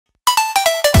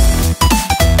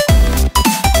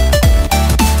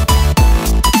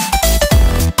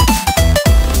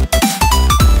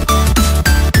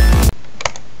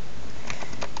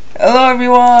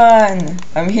everyone!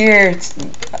 I'm here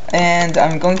and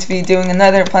I'm going to be doing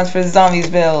another Plants vs Zombies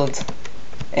build.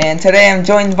 And today I'm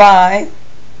joined by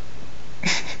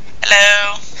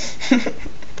Hello.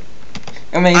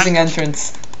 amazing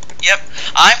entrance. Yep,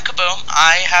 I'm Kaboom.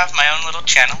 I have my own little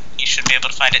channel. You should be able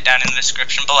to find it down in the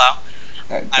description below.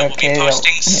 I will be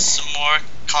posting some more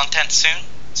content soon,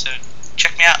 so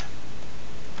check me out.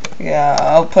 Yeah,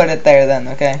 I'll put it there then,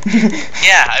 okay?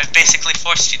 Yeah, I've basically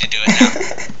forced you to do it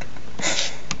now.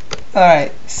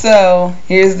 Alright, so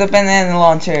here's the banana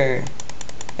launcher.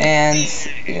 And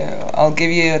yeah, I'll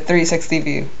give you a 360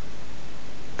 view.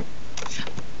 I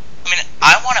mean,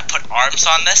 I want to put arms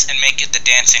on this and make it the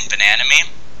dancing banana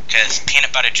meme, because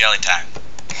peanut butter jelly time.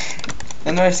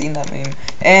 I've never seen that meme.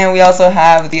 And we also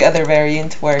have the other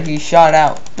variant where he shot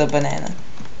out the banana.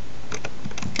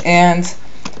 And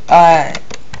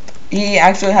he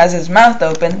actually has his mouth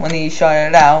open when he shot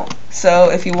it out. So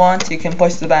if you want, you can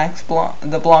push the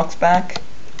blocks back,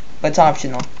 but it's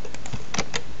optional.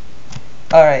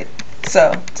 Alright,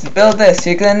 so to build this,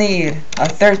 you're gonna need a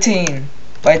 13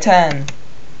 by 10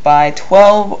 by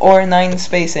 12 or 9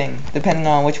 spacing, depending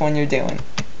on which one you're doing.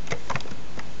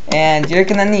 And you're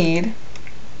gonna need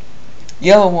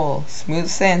yellow wool, smooth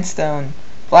sandstone,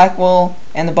 black wool,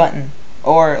 and a button,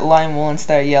 or lime wool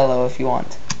instead of yellow if you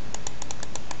want.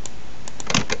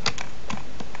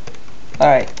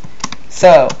 Alright,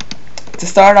 so to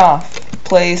start off,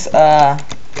 place a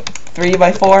 3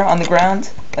 by 4 on the ground,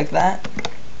 like that.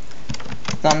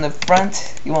 And on the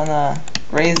front, you want to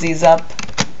raise these up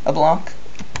a block.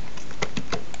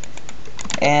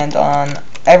 And on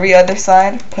every other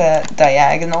side, put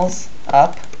diagonals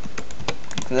up,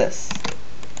 like this.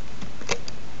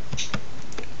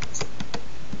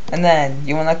 And then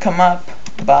you want to come up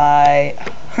by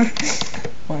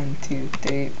 1, 2,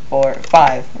 3, 4,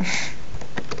 5.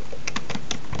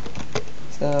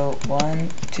 So 1,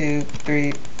 2,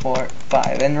 3, 4,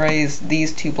 5, and raise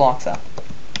these 2 blocks up.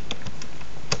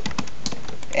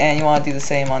 And you want to do the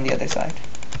same on the other side.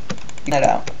 That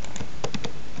out.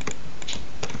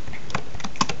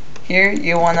 Here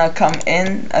you want to come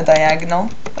in a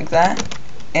diagonal like that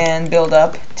and build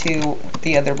up to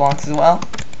the other blocks as well.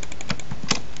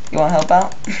 You want to help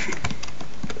out?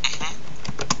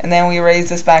 And then we raise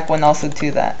this back one also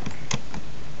to that.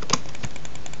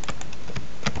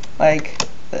 Like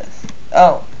this.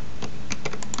 Oh.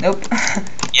 Nope.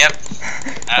 Yep.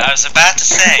 I was about to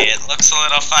say, it looks a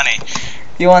little funny.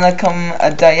 You want to come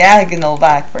a diagonal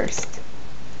back first.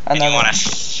 And you want to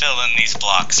fill in these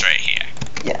blocks right here.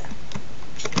 Yeah.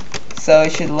 So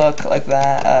it should look like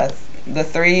that. The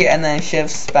 3 and then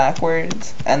shifts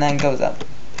backwards and then goes up.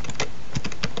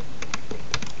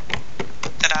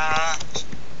 Ta-da!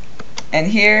 And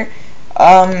here,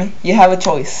 you have a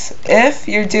choice. If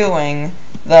you're doing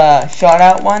the shot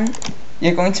out one,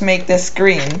 you're going to make this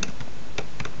green.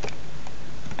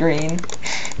 Green.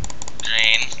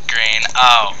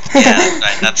 Oh, yeah,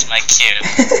 right, that's my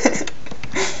cue.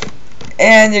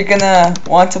 And you're gonna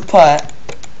want to put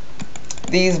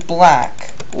these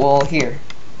black wool here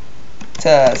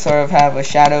to sort of have a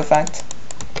shadow effect.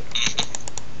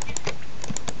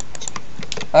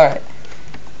 Alright.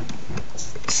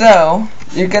 So,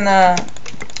 you're gonna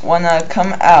wanna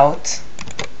come out.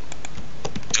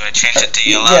 Do I change it to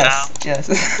yellow now? Yes.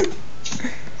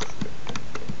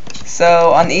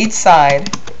 So, on each side,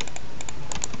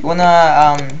 you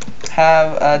wanna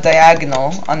have a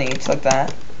diagonal on each like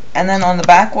that, and then on the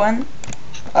back one,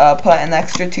 put an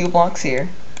extra 2 blocks here,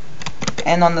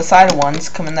 and on the side ones,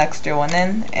 come an extra one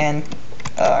in, and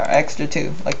extra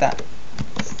 2 like that.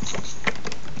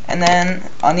 And then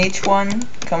on each one,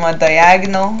 come a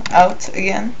diagonal out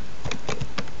again.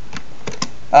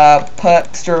 Put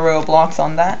extra row blocks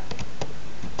on that,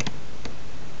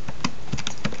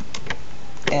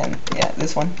 and yeah,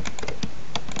 this one.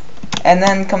 And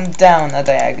then come down a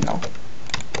diagonal.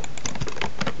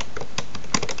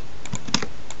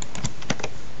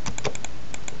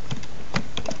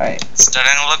 Alright.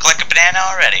 Starting to look like a banana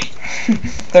already.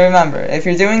 So remember, if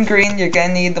you're doing green, you're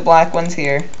gonna need the black ones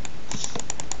here.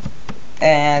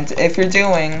 And if you're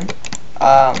doing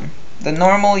the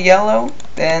normal yellow,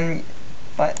 then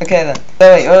okay then.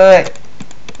 Wait.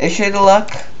 It should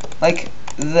look like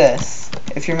this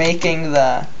if you're making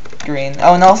the green.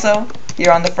 Oh, and also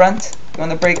here on the front, you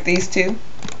want to break these 2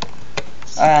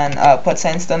 and put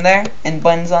sandstone there and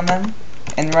buttons on them.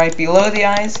 And right below the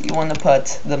eyes, you want to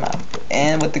put the mouth.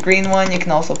 And with the green one, you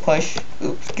can also push.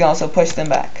 You can also push them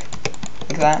back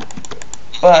like that.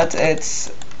 But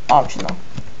it's optional.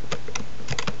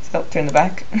 So turn the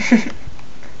back.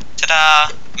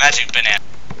 Ta-da! Magic banana.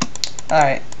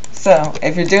 Alright. So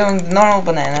if you're doing the normal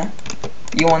banana,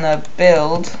 you want to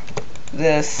build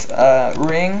this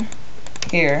ring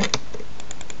here,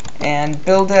 and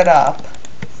build it up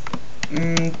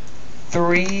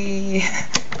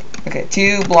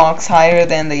 2 blocks higher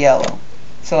than the yellow.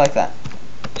 So like that.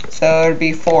 So it would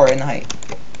be 4 in height.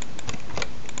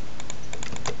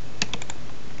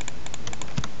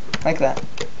 Like that.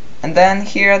 And then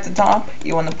here at the top,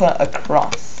 you want to put a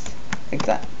cross. Like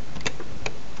that.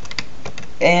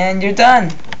 And you're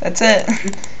done. That's it.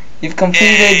 You've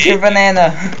completed your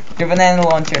banana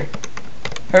launcher.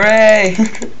 Hooray!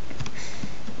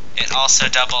 It also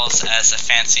doubles as a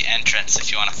fancy entrance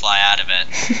if you want to fly out of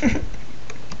it.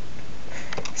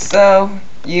 So,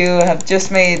 you have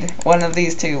just made one of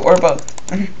these two, or both.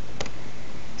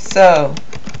 So,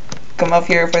 come up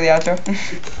here for the outro.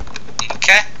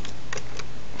 Okay.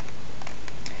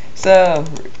 So,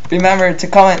 remember to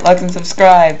comment, like, and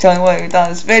subscribe. Tell me what you thought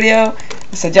of this video.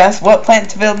 Suggest what plant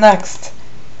to build next.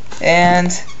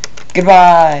 And,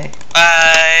 goodbye.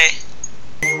 Bye.